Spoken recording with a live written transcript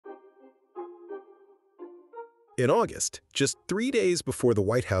In August, just 3 days before the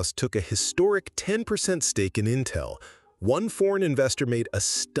White House took a historic 10% stake in Intel, one foreign investor made a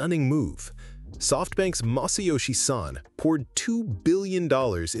stunning move. SoftBank's Masayoshi Son poured $2 billion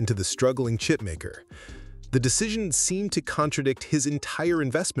into the struggling chipmaker. The decision seemed to contradict his entire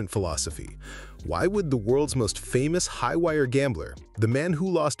investment philosophy. Why would the world's most famous high-wire gambler, the man who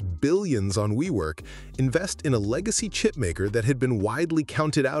lost billions on WeWork, invest in a legacy chipmaker that had been widely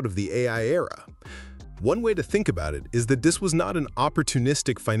counted out of the AI era? One way to think about it is that this was not an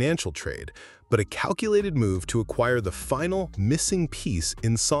opportunistic financial trade, but a calculated move to acquire the final missing piece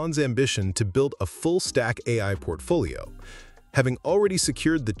in Son's ambition to build a full-stack AI portfolio. Having already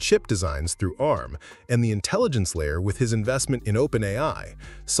secured the chip designs through ARM and the intelligence layer with his investment in OpenAI,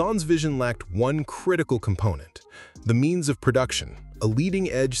 Son's vision lacked one critical component: the means of production, a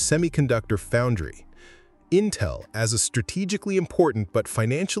leading-edge semiconductor foundry. Intel, as a strategically important but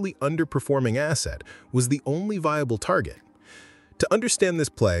financially underperforming asset, was the only viable target. To understand this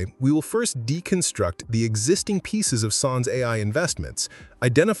play, we will first deconstruct the existing pieces of Son's AI investments,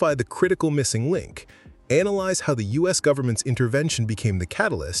 identify the critical missing link, analyze how the US government's intervention became the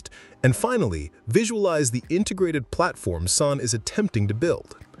catalyst, and finally, visualize the integrated platform Son is attempting to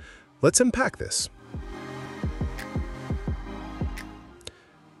build. Let's unpack this.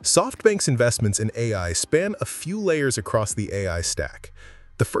 SoftBank's investments in AI span a few layers across the AI stack.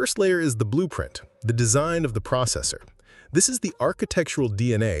 The first layer is the blueprint, the design of the processor. This is the architectural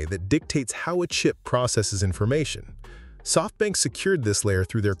DNA that dictates how a chip processes information. SoftBank secured this layer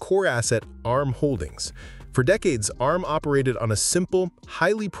through their core asset, ARM Holdings. For decades, ARM operated on a simple,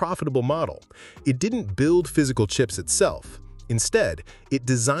 highly profitable model. It didn't build physical chips itself. Instead, it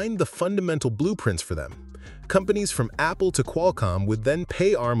designed the fundamental blueprints for them. Companies from Apple to Qualcomm would then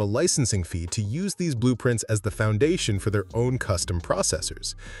pay ARM a licensing fee to use these blueprints as the foundation for their own custom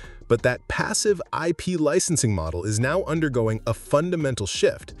processors. But that passive IP licensing model is now undergoing a fundamental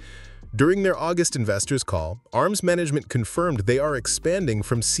shift. During their August investors' call, ARM's management confirmed they are expanding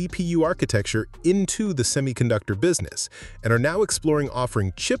from CPU architecture into the semiconductor business and are now exploring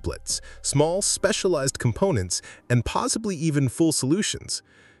offering chiplets, small, specialized components, and possibly even full solutions.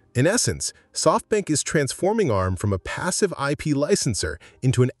 In essence, SoftBank is transforming ARM from a passive IP licensor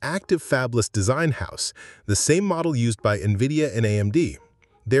into an active fabless design house, the same model used by NVIDIA and AMD.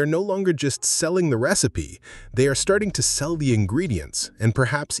 They are no longer just selling the recipe, they are starting to sell the ingredients, and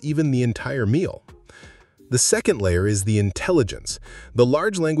perhaps even the entire meal. The second layer is the intelligence, the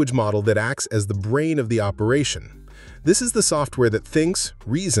large language model that acts as the brain of the operation. This is the software that thinks,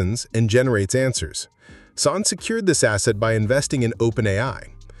 reasons, and generates answers. Son secured this asset by investing in OpenAI.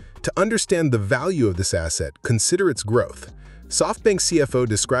 To understand the value of this asset, consider its growth. SoftBank's CFO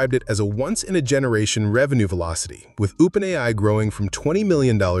described it as a once-in-a-generation revenue velocity, with OpenAI growing from $20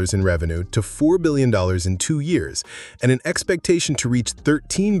 million in revenue to $4 billion in 2 years, and an expectation to reach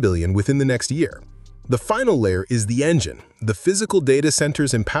 $13 billion within the next year. The final layer is the engine, the physical data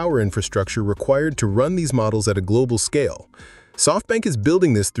centers and power infrastructure required to run these models at a global scale. SoftBank is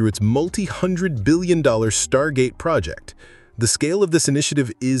building this through its multi-hundred-billion-dollar Stargate project. The scale of this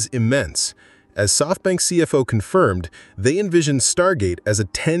initiative is immense. As SoftBank's CFO confirmed, they envision Stargate as a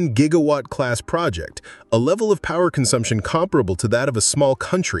 10-gigawatt class project, a level of power consumption comparable to that of a small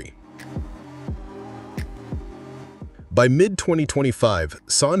country. By mid-2025,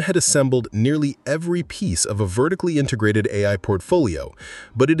 Son had assembled nearly every piece of a vertically integrated AI portfolio,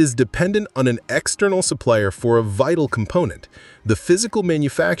 but it is dependent on an external supplier for a vital component: the physical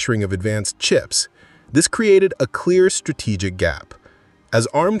manufacturing of advanced chips. This created a clear strategic gap. As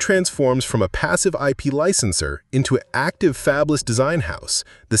ARM transforms from a passive IP licensor into an active fabless design house,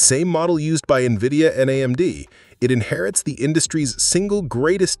 the same model used by NVIDIA and AMD, it inherits the industry's single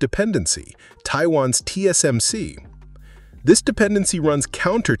greatest dependency, Taiwan's TSMC. This dependency runs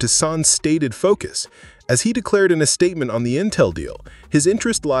counter to Son's stated focus. As he declared in a statement on the Intel deal, his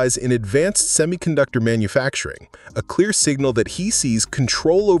interest lies in advanced semiconductor manufacturing, a clear signal that he sees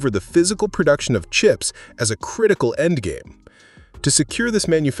control over the physical production of chips as a critical endgame. To secure this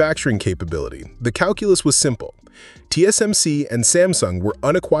manufacturing capability, the calculus was simple. TSMC and Samsung were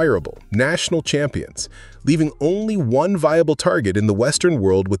unacquirable, national champions, leaving only one viable target in the Western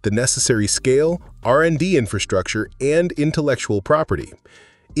world with the necessary scale, R&D infrastructure, and intellectual property.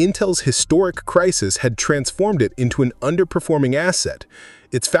 Intel's historic crisis had transformed it into an underperforming asset.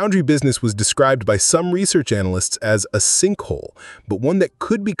 Its foundry business was described by some research analysts as a sinkhole, but one that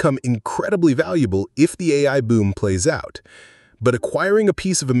could become incredibly valuable if the AI boom plays out. But acquiring a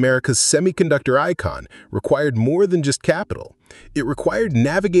piece of America's semiconductor icon required more than just capital. It required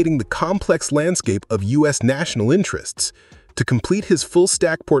navigating the complex landscape of US national interests. To complete his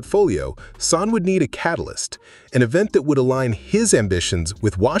full-stack portfolio, Son would need a catalyst, an event that would align his ambitions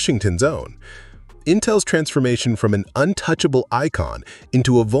with Washington's own. Intel's transformation from an untouchable icon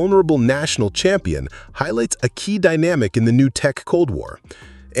into a vulnerable national champion highlights a key dynamic in the new tech Cold War.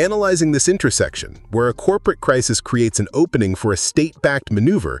 Analyzing this intersection, where a corporate crisis creates an opening for a state-backed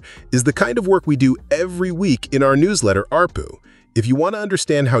maneuver, is the kind of work we do every week in our newsletter ARPU. If you want to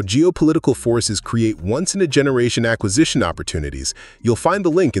understand how geopolitical forces create once-in-a-generation acquisition opportunities, you'll find the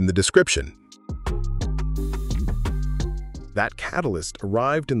link in the description. That catalyst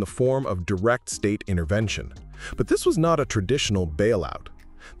arrived in the form of direct state intervention. But this was not a traditional bailout.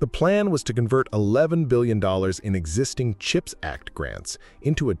 The plan was to convert $11 billion in existing CHIPS Act grants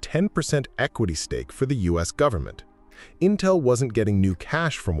into a 10% equity stake for the U.S. government. Intel wasn't getting new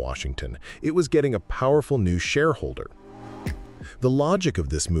cash from Washington, it was getting a powerful new shareholder. The logic of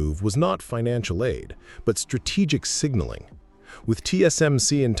this move was not financial aid, but strategic signaling. With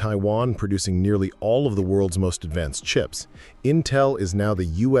TSMC in Taiwan producing nearly all of the world's most advanced chips, Intel is now the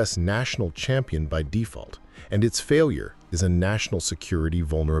U.S. national champion by default, and its failure is a national security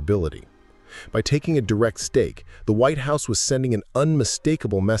vulnerability. By taking a direct stake, the White House was sending an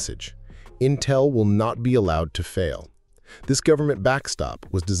unmistakable message: Intel will not be allowed to fail. This government backstop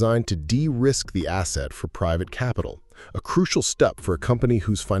was designed to de-risk the asset for private capital, a crucial step for a company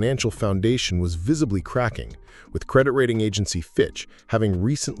whose financial foundation was visibly cracking, with credit rating agency Fitch having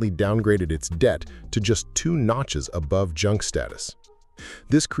recently downgraded its debt to just 2 notches above junk status.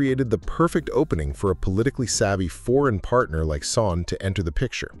 This created the perfect opening for a politically savvy foreign partner like Son to enter the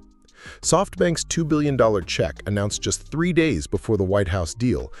picture. SoftBank's $2 billion check, announced just 3 days before the White House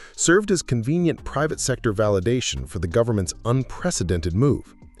deal, served as convenient private sector validation for the government's unprecedented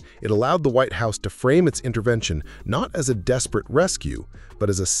move. It allowed the White House to frame its intervention not as a desperate rescue, but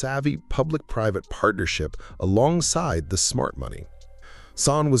as a savvy public-private partnership alongside the smart money.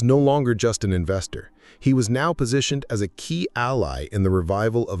 Son was no longer just an investor. He was now positioned as a key ally in the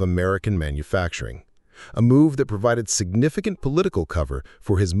revival of American manufacturing, a move that provided significant political cover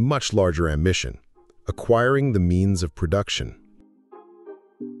for his much larger ambition: acquiring the means of production.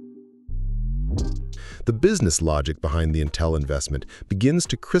 The business logic behind the Intel investment begins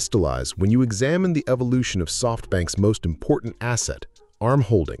to crystallize when you examine the evolution of SoftBank's most important asset, ARM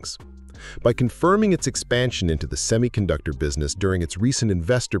Holdings. By confirming its expansion into the semiconductor business during its recent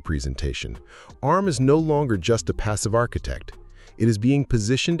investor presentation, ARM is no longer just a passive architect. It is being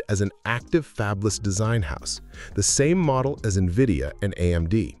positioned as an active fabless design house, the same model as NVIDIA and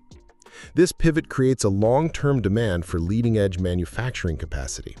AMD. This pivot creates a long-term demand for leading-edge manufacturing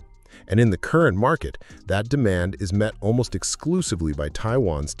capacity. And in the current market, that demand is met almost exclusively by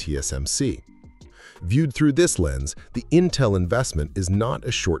Taiwan's TSMC. Viewed through this lens, the Intel investment is not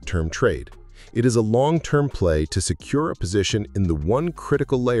a short-term trade. It is a long-term play to secure a position in the one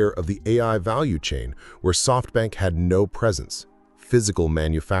critical layer of the AI value chain where SoftBank had no presence: physical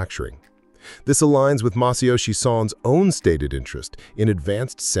manufacturing. This aligns with Masayoshi Son's own stated interest in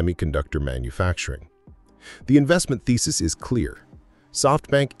advanced semiconductor manufacturing. The investment thesis is clear.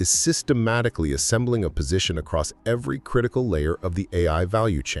 SoftBank is systematically assembling a position across every critical layer of the AI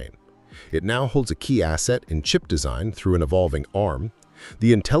value chain. It now holds a key asset in chip design through an evolving ARM,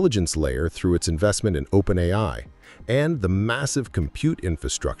 the intelligence layer through its investment in OpenAI, and the massive compute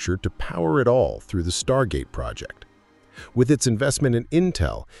infrastructure to power it all through the Stargate project. With its investment in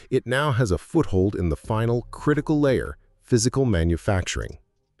Intel, it now has a foothold in the final critical layer, physical manufacturing.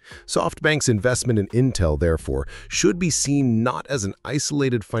 SoftBank's investment in Intel, therefore, should be seen not as an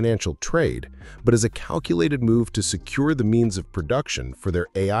isolated financial trade, but as a calculated move to secure the means of production for their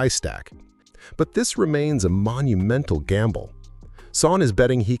AI stack. But this remains a monumental gamble. Son is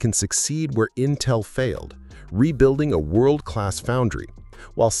betting he can succeed where Intel failed, rebuilding a world-class foundry,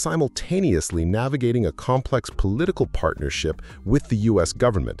 while simultaneously navigating a complex political partnership with the U.S.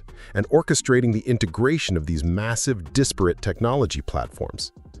 government and orchestrating the integration of these massive, disparate technology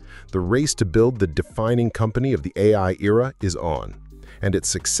platforms. The race to build the defining company of the AI era is on, and its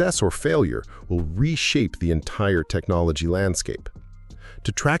success or failure will reshape the entire technology landscape.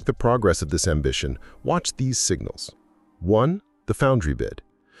 To track the progress of this ambition, watch these signals. 1. The foundry bid.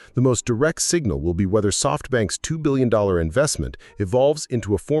 The most direct signal will be whether SoftBank's $2 billion investment evolves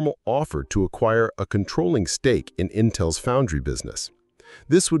into a formal offer to acquire a controlling stake in Intel's foundry business.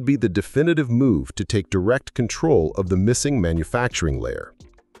 This would be the definitive move to take direct control of the missing manufacturing layer.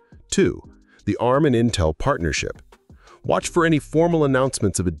 2. The ARM and Intel partnership. Watch for any formal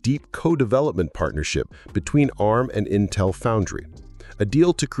announcements of a deep co-development partnership between ARM and Intel Foundry. A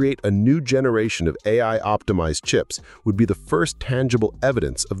deal to create a new generation of AI-optimized chips would be the first tangible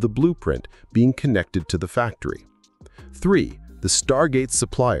evidence of the blueprint being connected to the factory. 3. The Stargate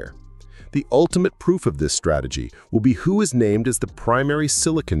supplier. The ultimate proof of this strategy will be who is named as the primary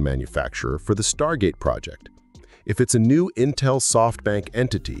silicon manufacturer for the Stargate project. If it's a new Intel SoftBank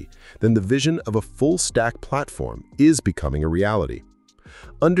entity, then the vision of a full-stack platform is becoming a reality.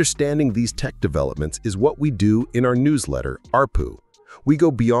 Understanding these tech developments is what we do in our newsletter, ARPU. We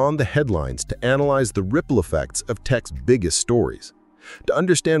go beyond the headlines to analyze the ripple effects of tech's biggest stories. To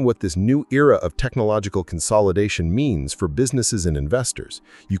understand what this new era of technological consolidation means for businesses and investors,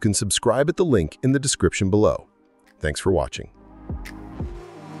 you can subscribe at the link in the description below. Thanks for watching.